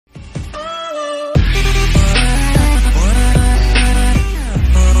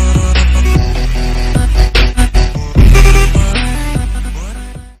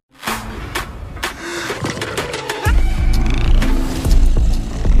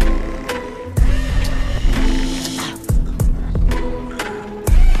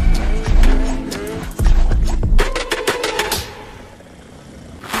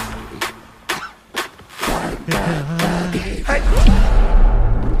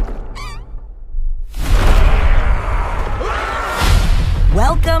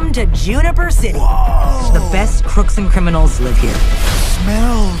Welcome to Juniper City. Whoa. The best crooks and criminals live here.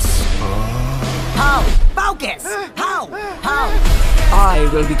 Smells. Ho! Focus! Ho! Ho! I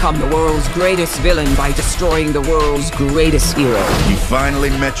will become the world's greatest villain by destroying the world's greatest hero. You finally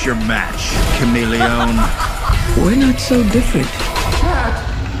met your match, chameleon. We're not so different.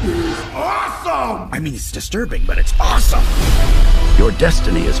 That is awesome! I mean, it's disturbing, but it's awesome. Your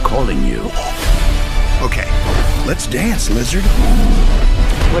destiny is calling you. Okay, let's dance, lizard.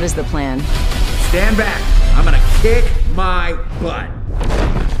 What is the plan? Stand back. I'm gonna kick my butt.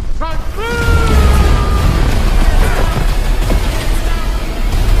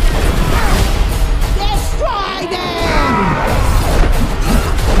 Destroy them!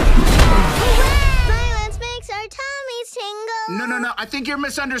 Violence makes our tummies tingle. No, I think you're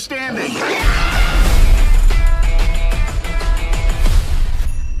misunderstanding.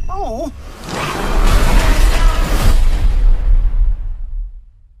 Oh.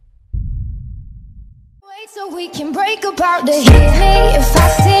 So we can break apart to hit me if I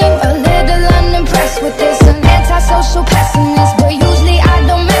seem a little unimpressed with this. An antisocial pessimist, but usually I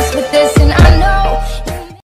don't mess with this. And I know